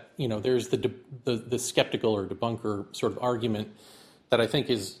that, there's the skeptical or debunker sort of argument that I think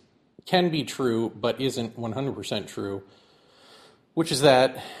can be true, but isn't 100% true, which is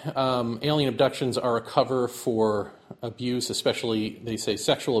that alien abductions are a cover for abuse, especially, they say,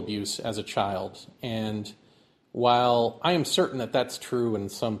 sexual abuse as a child. And while I am certain that that's true in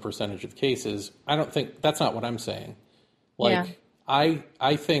some percentage of cases, I don't think that's not what I'm saying. I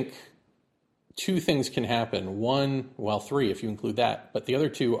think two things can happen. One, three if you include that, but the other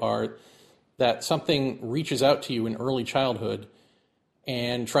two are that something reaches out to you in early childhood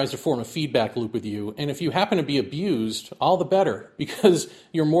and tries to form a feedback loop with you. And if you happen to be abused, all the better, because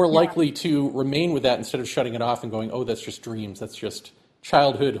you're more likely to remain with that instead of shutting it off and going, oh, that's just dreams, that's just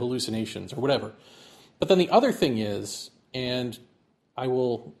childhood hallucinations or whatever. But then the other thing is, and I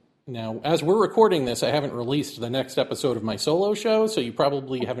will now, as we're recording this, I haven't released the next episode of my solo show, so you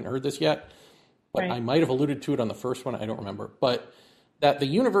probably haven't heard this yet. But right. I might have alluded to it on the first one, I don't remember. But that the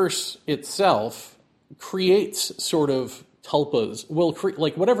universe itself creates sort of tulpas,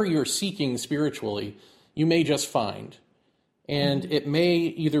 like whatever you're seeking spiritually, you may just find. And it may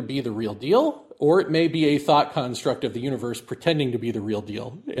either be the real deal, or it may be a thought construct of the universe pretending to be the real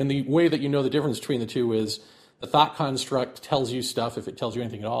deal. And the way that you know the difference between the two is the thought construct tells you stuff, if it tells you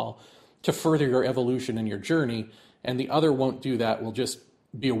anything at all, to further your evolution and your journey. And the other won't do that, will just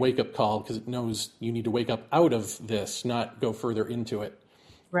be a wake-up call because it knows you need to wake up out of this, not go further into it,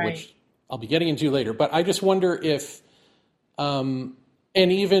 which I'll be getting into later. But I just wonder if, and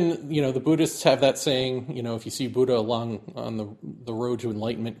even, the Buddhists have that saying, if you see Buddha on the road to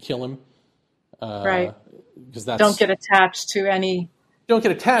enlightenment, kill him. Right. Because that's... Don't get attached to any... Don't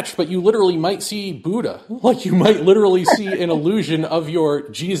get attached, but you literally might see Buddha. Like you might literally see an illusion of your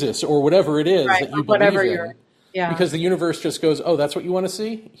Jesus or whatever it is that you believe in. Yeah. Because the universe just goes, oh, that's what you want to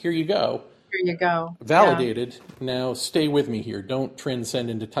see? Here you go. Here you go. Validated. Yeah. Now stay with me here. Don't transcend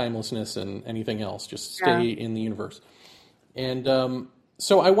into timelessness and anything else. Just stay in the universe. And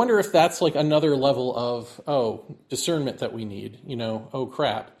so I wonder if that's like another level of, discernment that we need. Oh,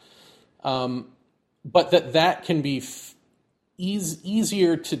 crap. But that can be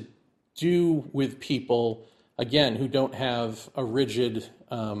easier to do with people, again, who don't have a rigid,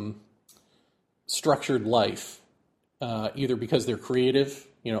 structured life. Either because they're creative,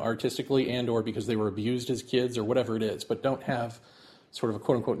 artistically, and or because they were abused as kids or whatever it is, but don't have sort of a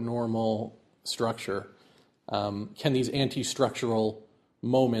quote-unquote normal structure. Can these anti-structural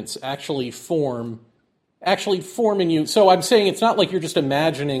moments actually form in you? So I'm saying it's not like you're just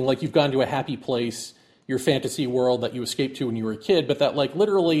imagining like you've gone to a happy place, your fantasy world that you escaped to when you were a kid, but that like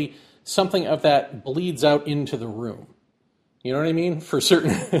literally something of that bleeds out into the room. You know what I mean? For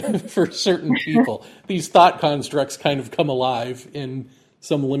certain for certain people, these thought constructs kind of come alive in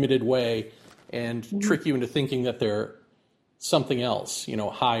some limited way and trick you into thinking that they're something else, you know,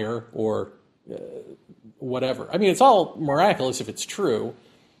 higher or whatever. I mean, it's all miraculous if it's true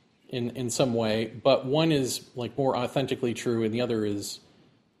in some way, but one is like more authentically true and the other is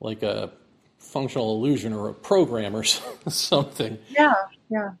like a functional illusion or a program or something. Yeah.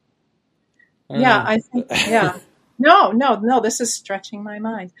 I think, yeah. No, this is stretching my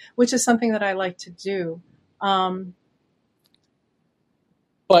mind, which is something that I like to do. But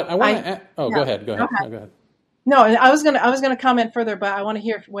I want to. Go ahead. Go ahead. No, I was gonna comment further, but I want to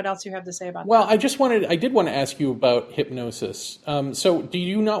hear what else you have to say about that. Well, I did want to ask you about hypnosis. So, do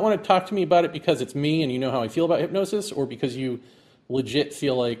you not want to talk to me about it because it's me and you know how I feel about hypnosis, or because you legit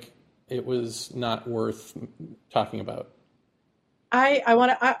feel like it was not worth talking about?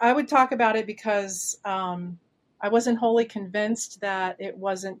 I would talk about it because I wasn't wholly convinced that it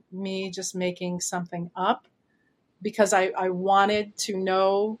wasn't me just making something up, because I wanted to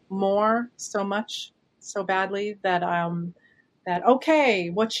know more so much, so badly that okay,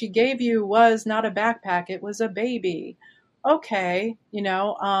 what she gave you was not a backpack, it was a baby. Okay, you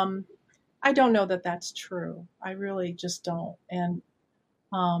know, I don't know that that's true. I really just don't. And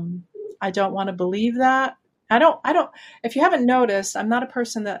I don't want to believe that. I don't, if you haven't noticed, I'm not a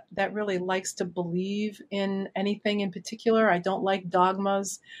person that really likes to believe in anything in particular. I don't like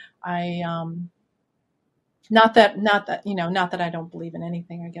dogmas. Not that I don't believe in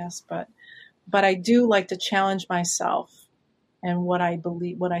anything, I guess, but I do like to challenge myself and what I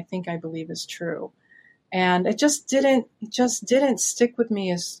think I believe is true. And it just didn't stick with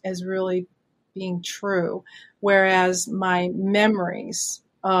me as really being true. Whereas my memories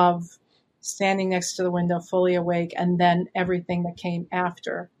of standing next to the window fully awake and then everything that came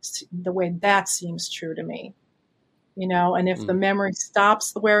after, the way that seems true to me, you know, and if the memory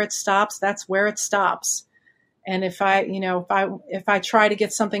stops where it stops, that's where it stops. And if I try to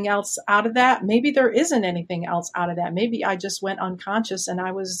get something else out of that, maybe there isn't anything else out of that. Maybe I just went unconscious and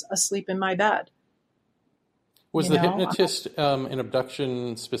I was asleep in my bed. Was the hypnotist an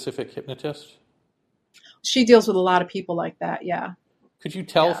abduction specific hypnotist? She deals with a lot of people like that. Yeah. Could you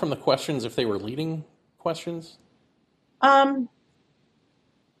tell from the questions if they were leading questions? Like,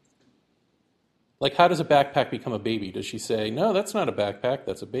 how does a backpack become a baby? Does she say, no, that's not a backpack,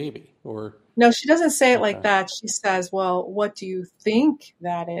 that's a baby? Or no, she doesn't say it like that. She says, well, what do you think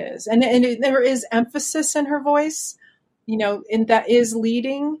that is? And there is emphasis in her voice, you know, and that is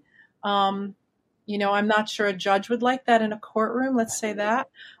leading. You know, I'm not sure a judge would like that in a courtroom, let's say that.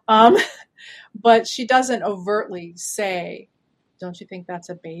 But she doesn't overtly say, don't you think that's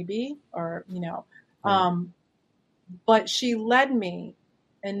a baby? Or, you know, but she led me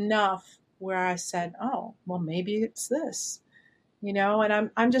enough where I said, oh, well, maybe it's this, you know,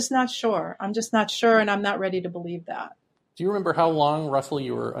 and I'm just not sure. I'm just not sure. And I'm not ready to believe that. Do you remember how long roughly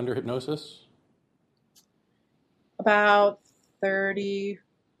you were under hypnosis? About 30,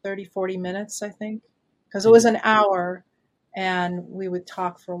 40 minutes, I think, because it was an hour and we would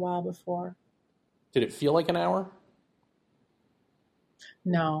talk for a while before. Did it feel like an hour?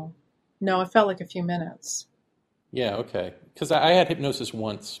 No, it felt like a few minutes. Yeah, okay. Because I had hypnosis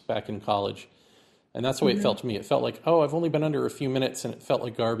once back in college, and that's the way it felt to me. It felt like, oh, I've only been under a few minutes, and it felt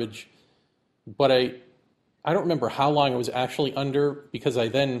like garbage. But I don't remember how long I was actually under, because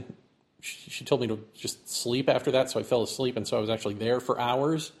she told me to just sleep after that, so I fell asleep, and so I was actually there for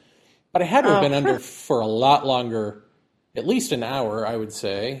hours. But I had to have been under for a lot longer, at least an hour, I would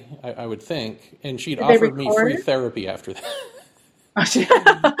say, I would think. And she'd offered me free therapy after that.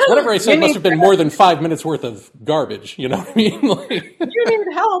 Whatever I said must have been more than 5 minutes worth of garbage. You know what I mean? Like, you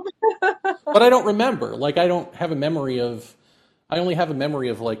need help. But I don't remember. Like, I only have a memory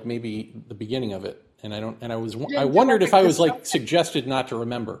of like maybe the beginning of it. And I wondered if I was like suggested not to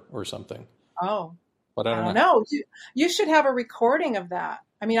remember or something. Oh, but I don't know. You should have a recording of that.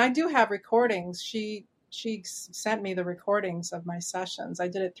 I mean, I do have recordings. She sent me the recordings of my sessions. I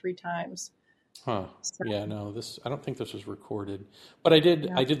did it 3 times. Huh. Yeah, no, I don't think this was recorded, but I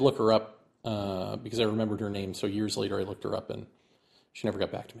did look her up, because I remembered her name. So years later I looked her up and she never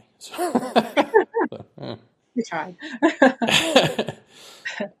got back to me. So, You tried.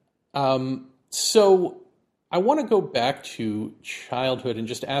 So I want to go back to childhood and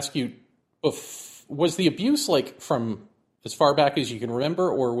just ask you, was the abuse like from as far back as you can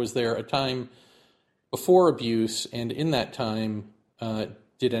remember, or was there a time before abuse, and in that time,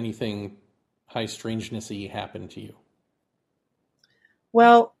 did anything high strangeness-y happen to you?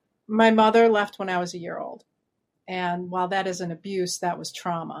 Well, My mother left when I was a year old. And while that is an abuse, that was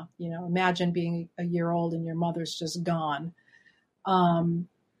trauma. Imagine being a year old and your mother's just gone. And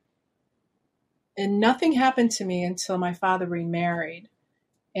nothing happened to me until my father remarried.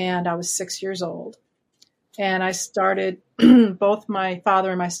 And I was 6 years old. And I started, both my father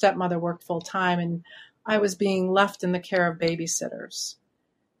and my stepmother worked full time, and I was being left in the care of babysitters.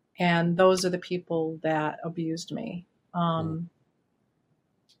 And those are the people that abused me.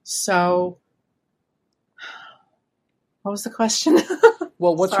 So what was the question?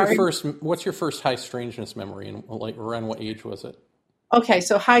 Well, what's your first high strangeness memory, and like around what age was it? Okay,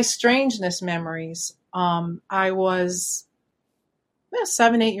 so high strangeness memories. I was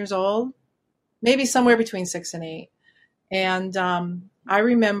 7, 8 years old, maybe somewhere between 6 and 8. And I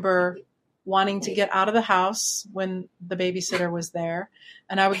remember wanting to get out of the house when the babysitter was there,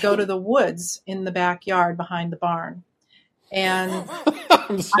 and I would go to the woods in the backyard behind the barn. And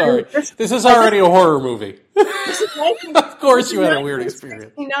I'm sorry, this is already a horror movie. Of course, you had a weird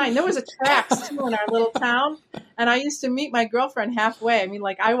experience. There was a tracks too in our little town, and I used to meet my girlfriend halfway. I mean,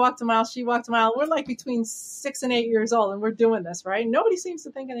 like I walked a mile, she walked a mile. We're like between 6 and 8 years old, and we're doing this, right? Nobody seems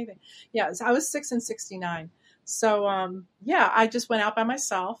to think anything. Yeah, so I was 6 in '69. So I just went out by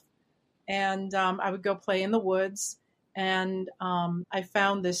myself, and I would go play in the woods, and I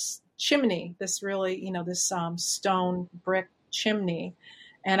found this chimney, this really, this stone brick chimney,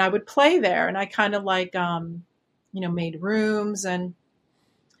 and I would play there, and I kind of like, made rooms, and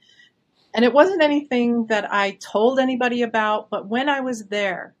it wasn't anything that I told anybody about, but when I was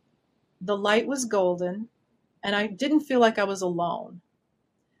there, the light was golden, and I didn't feel like I was alone,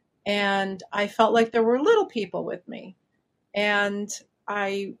 and I felt like there were little people with me, and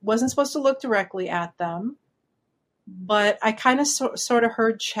I wasn't supposed to look directly at them, but I kind of sort of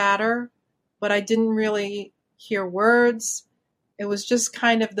heard chatter, but I didn't really hear words. It was just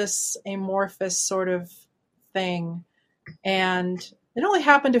kind of this amorphous sort of thing. And it only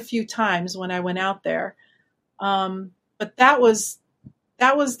happened a few times when I went out there. But that was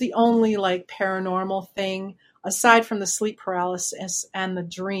the only like paranormal thing, aside from the sleep paralysis and the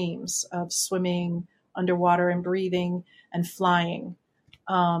dreams of swimming underwater and breathing and flying.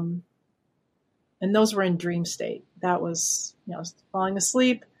 And those were in dream state. That was, falling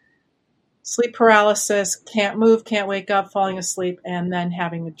asleep, sleep paralysis, can't move, can't wake up, falling asleep, and then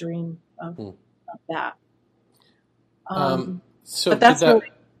having a dream of that. So that's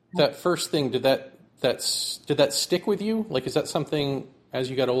that first thing, did that stick with you? Like, is that something as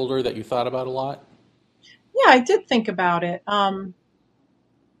you got older that you thought about a lot? Yeah, I did think about it. I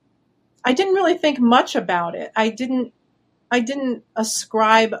didn't really think much about it. I didn't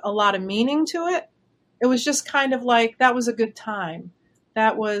ascribe a lot of meaning to it. It was just kind of like, that was a good time.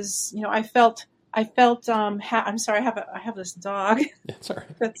 That was, I felt, I'm sorry, I have this dog. That's all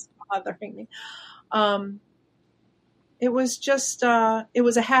right. That's bothering me. It was just, it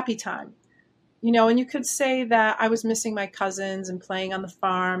was a happy time, and you could say that I was missing my cousins and playing on the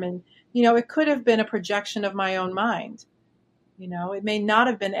farm, and, it could have been a projection of my own mind. It may not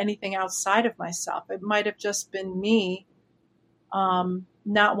have been anything outside of myself. It might have just been me,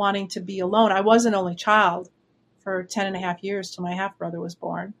 not wanting to be alone. I was an only child for 10 and a half years till my half-brother was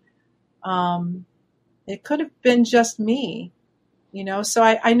born. It could have been just me, so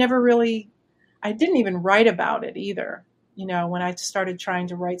I never really, I didn't even write about it either. When I started trying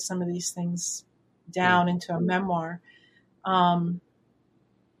to write some of these things down into a memoir, I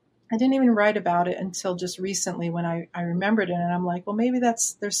didn't even write about it until just recently when I remembered it. And I'm like, well, maybe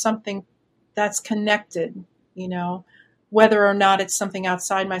there's something that's connected, whether or not it's something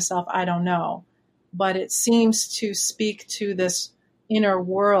outside myself, I don't know. But it seems to speak to this inner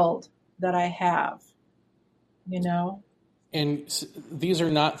world that I have, And these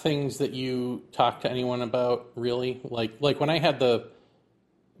are not things that you talk to anyone about, really? Like when I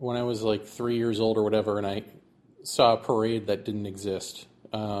was like 3 years old or whatever, and I saw a parade that didn't exist.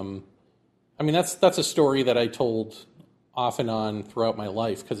 That's a story that I told off and on throughout my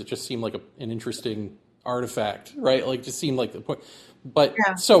life because it just seemed like an interesting artifact, right? Like, just seemed like the point. But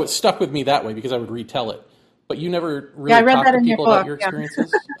So it stuck with me that way because I would retell it. But you never really talked to people about your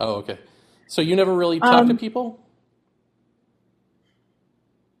experiences? Oh, okay. So you never really talked to people?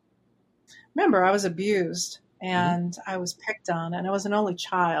 Remember, I was abused and I was picked on, and I was an only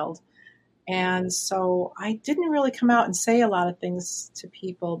child. And so I didn't really come out and say a lot of things to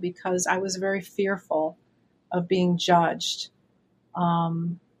people because I was very fearful of being judged.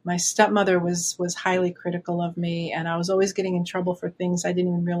 My stepmother was highly critical of me, and I was always getting in trouble for things I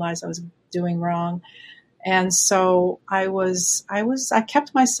didn't even realize I was doing wrong. And so I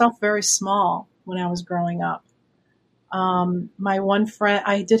kept myself very small when I was growing up. My one friend,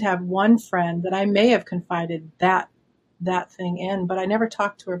 I did have one friend that I may have confided that thing in, but I never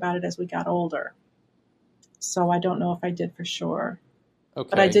talked to her about it as we got older. So I don't know if I did for sure. Okay.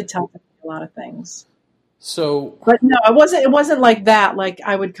 But I did tell them a lot of things. So, but no, it wasn't like that. Like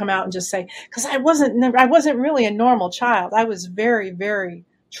I would come out and just say, because I wasn't really a normal child. I was very, very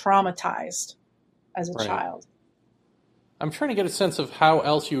traumatized as a child. I'm trying to get a sense of how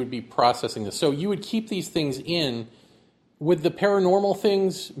else you would be processing this. So you would keep these things in. Would the paranormal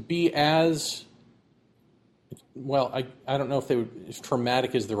things be as, well, I don't know if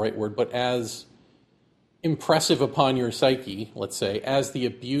traumatic is the right word, but as impressive upon your psyche, let's say, as the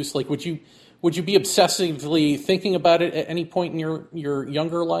abuse? Like, would you be obsessively thinking about it at any point in your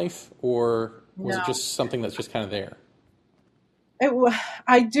younger life, or was it just something that's just kind of there?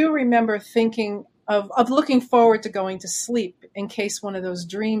 I do remember thinking of looking forward to going to sleep in case one of those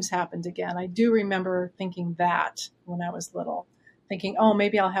dreams happened again. I do remember thinking that when I was little, thinking, oh,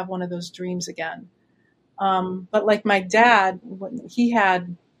 maybe I'll have one of those dreams again. But like my dad, when he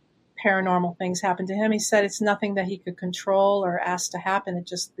had paranormal things happen to him, he said it's nothing that he could control or ask to happen.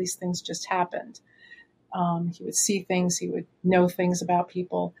 These things just happened. He would see things, he would know things about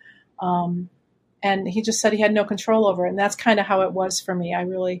people. And he just said he had no control over it. And that's kind of how it was for me. I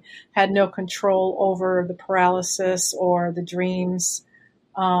really had no control over the paralysis or the dreams.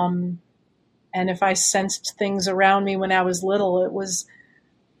 And if I sensed things around me when I was little, it was,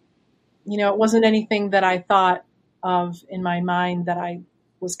 it wasn't anything that I thought of in my mind that I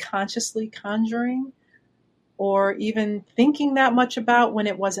was consciously conjuring or even thinking that much about when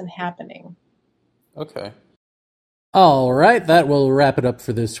it wasn't happening. Okay. All right, that will wrap it up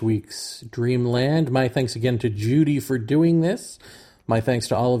for this week's Dreamland. My thanks again to Judy for doing this. My thanks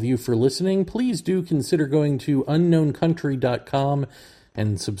to all of you for listening. Please do consider going to unknowncountry.com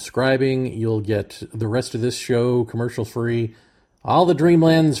and subscribing. You'll get the rest of this show commercial-free, all the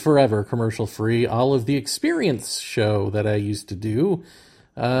Dreamlands Forever commercial-free, all of the Experience show that I used to do,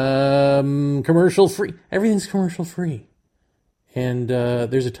 commercial-free. Everything's commercial-free. And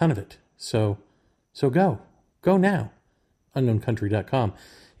there's a ton of it. So go. Go now. unknowncountry.com.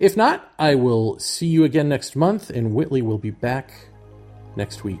 If not, I will see you again next month, and Whitley will be back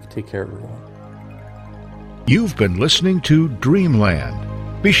next week. Take care, everyone. You've been listening to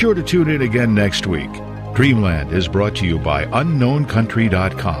Dreamland. Be sure to tune in again next week. Dreamland is brought to you by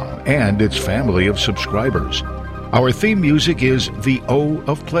unknowncountry.com and its family of subscribers. Our theme music is The O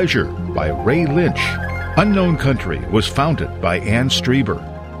of Pleasure by Ray Lynch. Unknown Country was founded by Ann Strieber.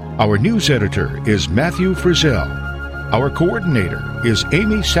 Our news editor is Matthew Frizzell. Our coordinator is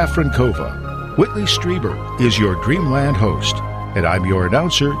Amy Safrankova. Whitley Strieber is your Dreamland host, and I'm your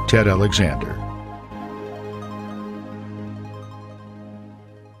announcer, Ted Alexander.